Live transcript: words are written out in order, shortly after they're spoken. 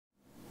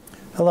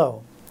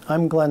Hello,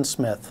 I'm Glenn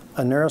Smith,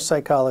 a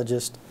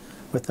neuropsychologist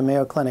with the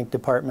Mayo Clinic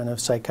Department of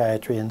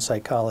Psychiatry and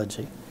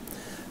Psychology.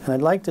 And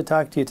I'd like to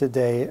talk to you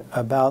today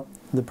about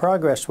the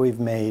progress we've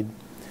made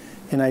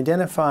in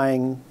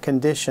identifying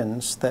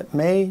conditions that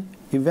may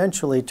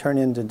eventually turn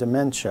into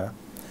dementia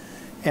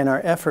and our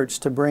efforts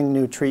to bring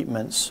new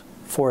treatments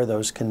for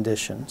those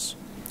conditions.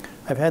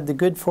 I've had the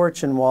good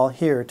fortune while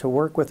here to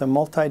work with a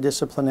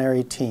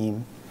multidisciplinary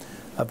team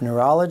of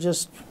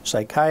neurologists,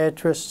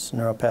 psychiatrists,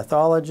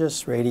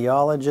 neuropathologists,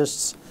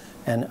 radiologists,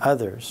 and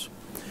others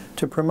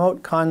to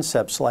promote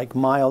concepts like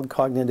mild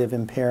cognitive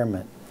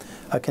impairment,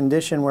 a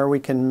condition where we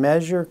can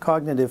measure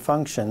cognitive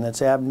function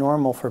that's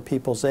abnormal for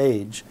people's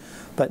age,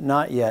 but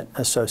not yet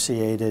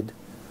associated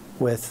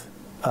with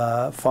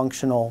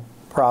functional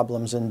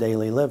problems in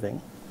daily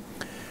living.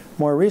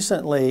 More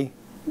recently,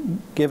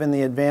 given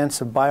the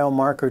advance of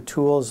biomarker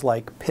tools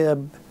like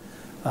PIB,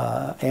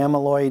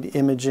 amyloid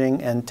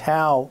imaging, and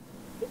tau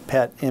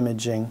PET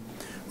imaging,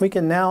 we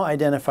can now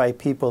identify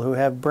people who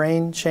have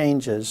brain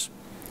changes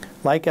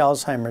like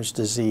Alzheimer's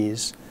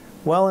disease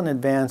well in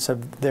advance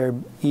of their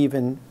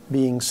even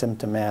being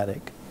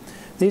symptomatic.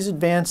 These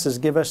advances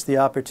give us the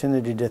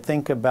opportunity to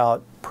think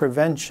about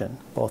prevention,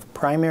 both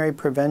primary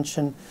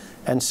prevention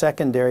and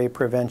secondary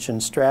prevention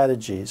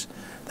strategies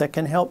that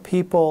can help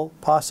people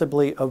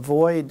possibly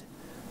avoid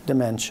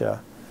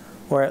dementia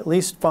or at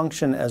least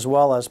function as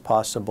well as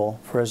possible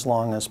for as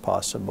long as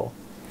possible.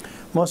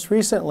 Most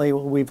recently,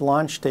 we've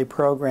launched a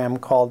program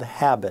called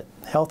HABIT,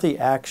 Healthy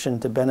Action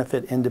to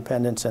Benefit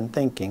Independence and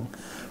Thinking,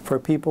 for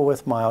people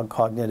with mild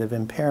cognitive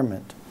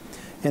impairment.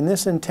 In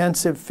this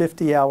intensive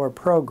 50-hour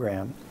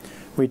program,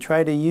 we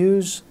try to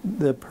use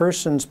the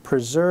person's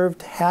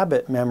preserved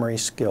habit memory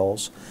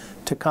skills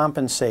to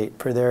compensate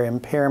for their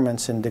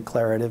impairments in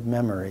declarative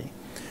memory.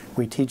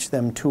 We teach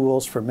them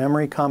tools for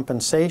memory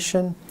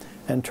compensation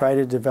and try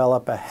to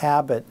develop a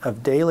habit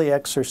of daily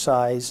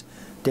exercise,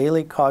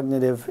 daily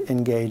cognitive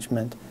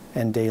engagement,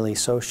 and daily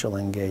social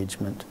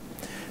engagement.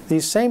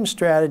 These same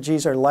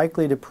strategies are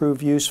likely to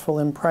prove useful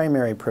in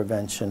primary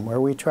prevention,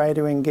 where we try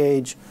to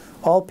engage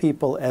all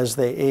people as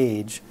they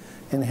age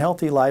in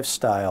healthy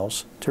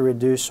lifestyles to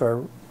reduce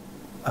or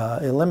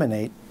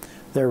eliminate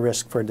their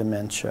risk for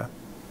dementia.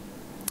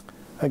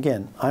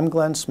 Again, I'm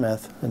Glenn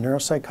Smith, a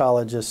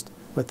neuropsychologist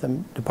with the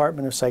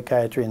Department of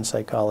Psychiatry and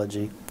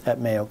Psychology at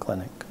Mayo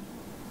Clinic.